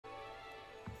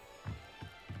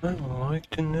I'd like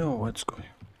to know what's going on.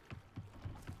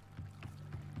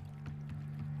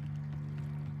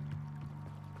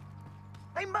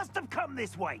 They must have come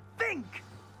this way. Think!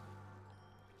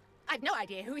 I've no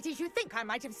idea who it is you think I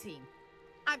might have seen.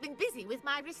 I've been busy with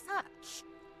my research.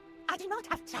 I do not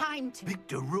have time to...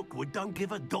 Victor Rookwood don't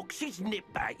give a doxy's nip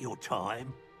back your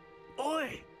time.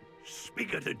 Oi!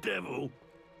 Speak of the devil.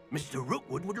 Mr.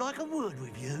 Rookwood would like a word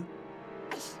with you.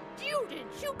 A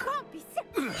student? You can't be so...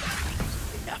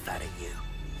 Enough out of you.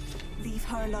 Leave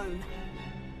her alone.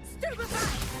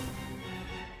 Stupefy!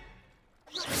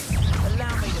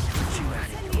 Allow me to put you at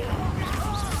it.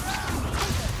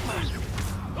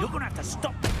 You're gonna have to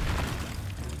stop me.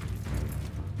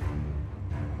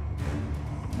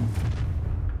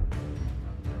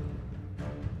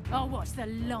 I'll watch the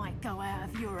light go out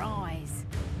of your eyes.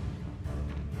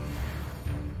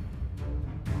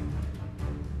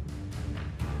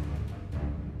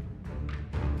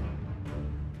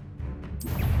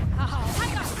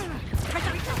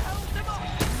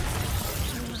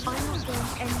 I'm not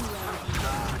going anywhere.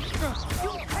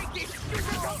 You take this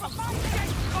student over my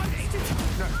dead body!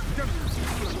 No, don't.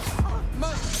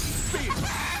 Mum, speak.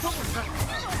 What was that?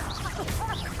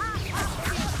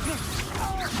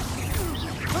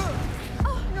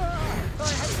 I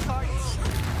hate heights.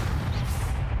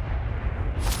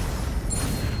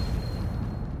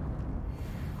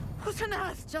 What on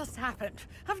earth just happened?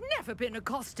 I've never been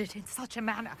accosted in such a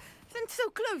manner, and so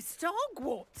close to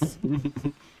Hogwarts.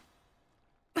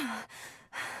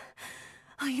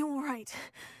 Are you all right?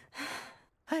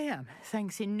 I am,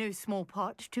 thanks in no small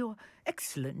part to your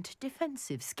excellent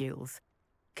defensive skills.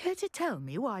 Care to tell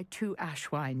me why two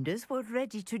Ashwinders were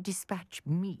ready to dispatch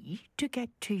me to get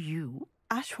to you?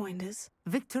 Ashwinders?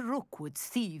 Victor Rookwood's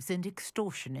thieves and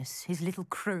extortionists, his little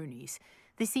cronies.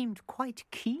 They seemed quite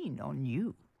keen on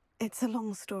you. It's a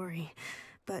long story,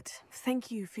 but thank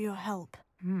you for your help.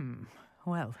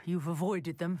 Well, you've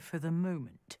avoided them for the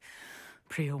moment.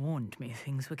 Priya warned me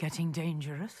things were getting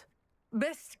dangerous.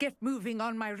 Best get moving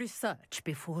on my research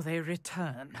before they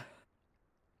return.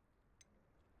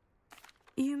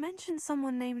 You mentioned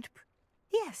someone named...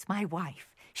 Yes, my wife.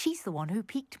 She's the one who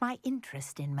piqued my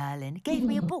interest in Merlin. Gave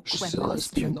me a book when I was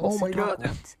Celestian. Oh my god.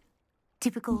 Hogwarts.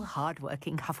 Typical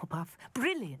hard-working Hufflepuff.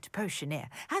 Brilliant potioneer.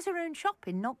 Has her own shop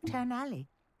in Nocturne Alley.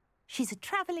 She's a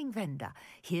travelling vendor.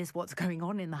 Here's what's going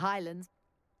on in the Highlands.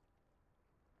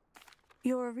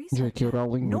 You're a researcher. J.K.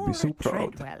 Rowling would Nora be so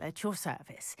proud. Treadwell at your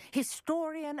service.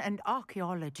 Historian and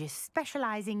archaeologist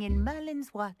specialising in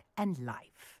Merlin's work and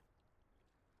life.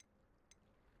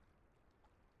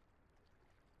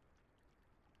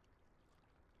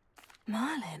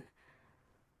 Merlin?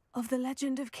 Of the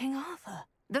legend of King Arthur?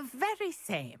 The very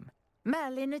same.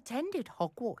 Merlin attended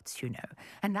Hogwarts, you know,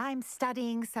 and I'm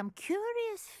studying some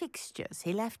curious fixtures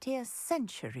he left here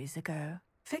centuries ago.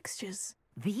 Fixtures?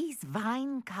 These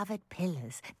vine-covered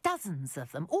pillars, dozens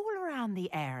of them, all around the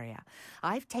area.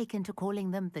 I've taken to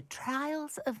calling them the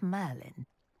Trials of Merlin.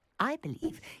 I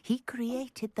believe he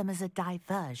created them as a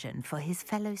diversion for his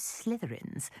fellow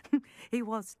Slytherins. He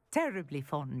was terribly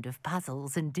fond of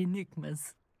puzzles and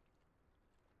enigmas.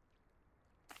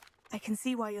 I can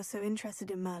see why you're so interested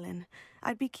in Merlin.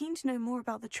 I'd be keen to know more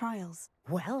about the trials.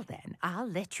 Well then, I'll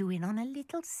let you in on a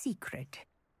little secret.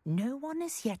 No one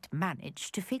has yet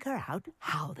managed to figure out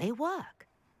how they work.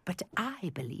 But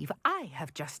I believe I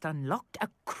have just unlocked a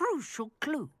crucial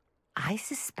clue. I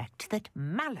suspect that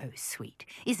Mallowsweet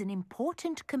is an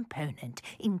important component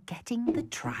in getting the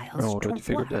trials I already to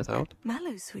figured work. that out.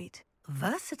 Mallowsweet?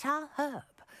 Versatile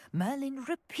herb. Merlin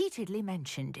repeatedly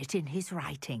mentioned it in his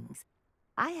writings.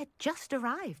 I had just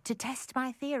arrived to test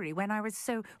my theory when I was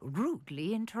so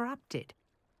rudely interrupted.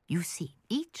 You see,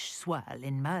 each swirl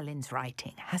in Merlin's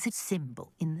writing has a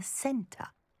symbol in the centre.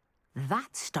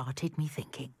 That started me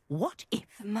thinking, what if...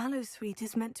 The Mallowsweet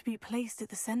is meant to be placed at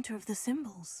the centre of the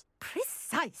symbols.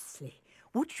 Precisely.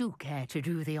 Would you care to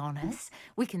do the honours?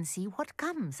 We can see what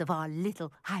comes of our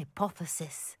little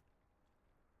hypothesis.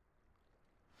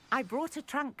 I brought a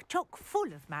trunk chock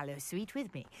full of Mallowsweet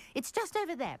with me. It's just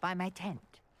over there by my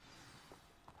tent.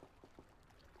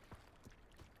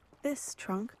 This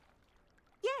trunk?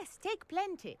 Yes, take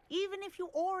plenty, even if you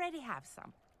already have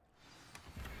some.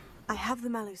 I have the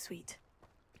Mallowsweet.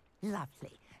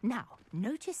 Lovely. Now,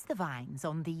 notice the vines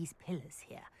on these pillars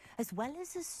here, as well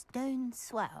as a stone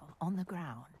swell on the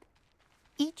ground.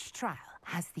 Each trial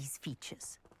has these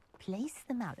features. Place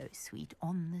the Mallowsweet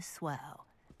on the swell,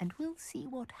 and we'll see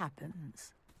what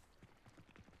happens.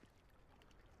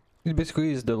 It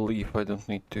basically is the leaf. I don't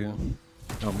need to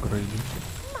upgrade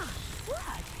it. My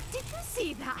word! Did you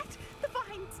see that? The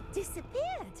vines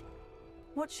disappeared.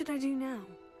 What should I do now?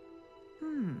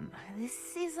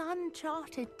 This is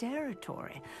uncharted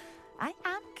territory. I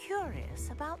am curious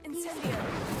about Incendio!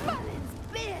 Merlin's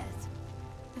beard!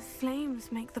 The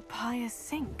flames make the pyre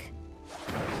sink.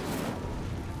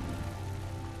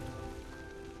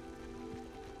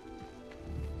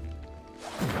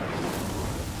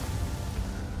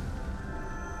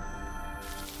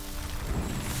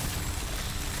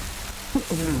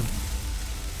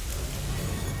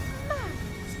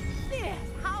 Merlin's beard!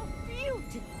 How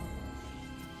beautiful!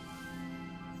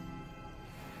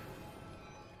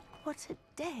 What a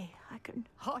day! I can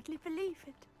hardly believe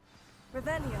it.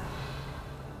 Revelio.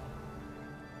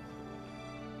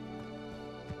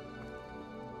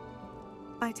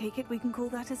 I take it we can call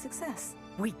that a success.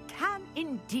 We can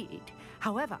indeed.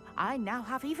 However, I now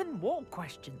have even more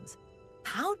questions.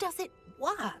 How does it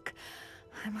work?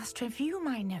 I must review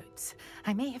my notes.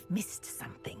 I may have missed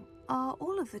something. Are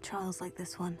all of the trials like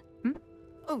this one?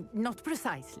 Oh, not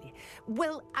precisely.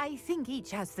 Well, I think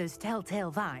each has those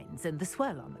telltale vines and the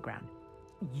swirl on the ground.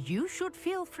 You should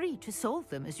feel free to solve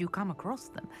them as you come across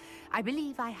them. I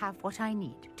believe I have what I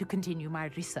need to continue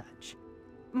my research.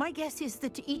 My guess is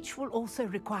that each will also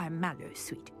require mallow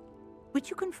sweet, which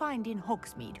you can find in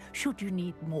Hogsmeade should you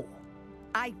need more.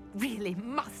 I really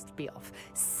must be off.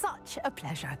 Such a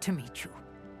pleasure to meet you.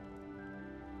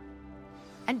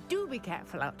 And do be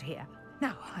careful out here.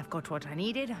 Now, I've got what I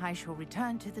needed. I shall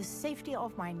return to the safety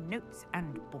of my notes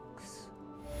and books.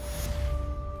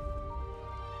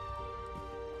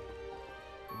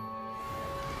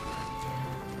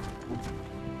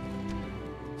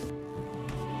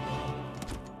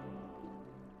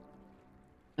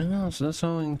 Yeah, so that's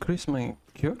how I increase my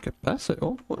cure capacity.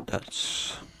 Oh,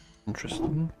 that's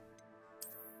interesting.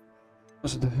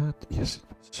 Was it the hat? Yes,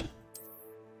 it is.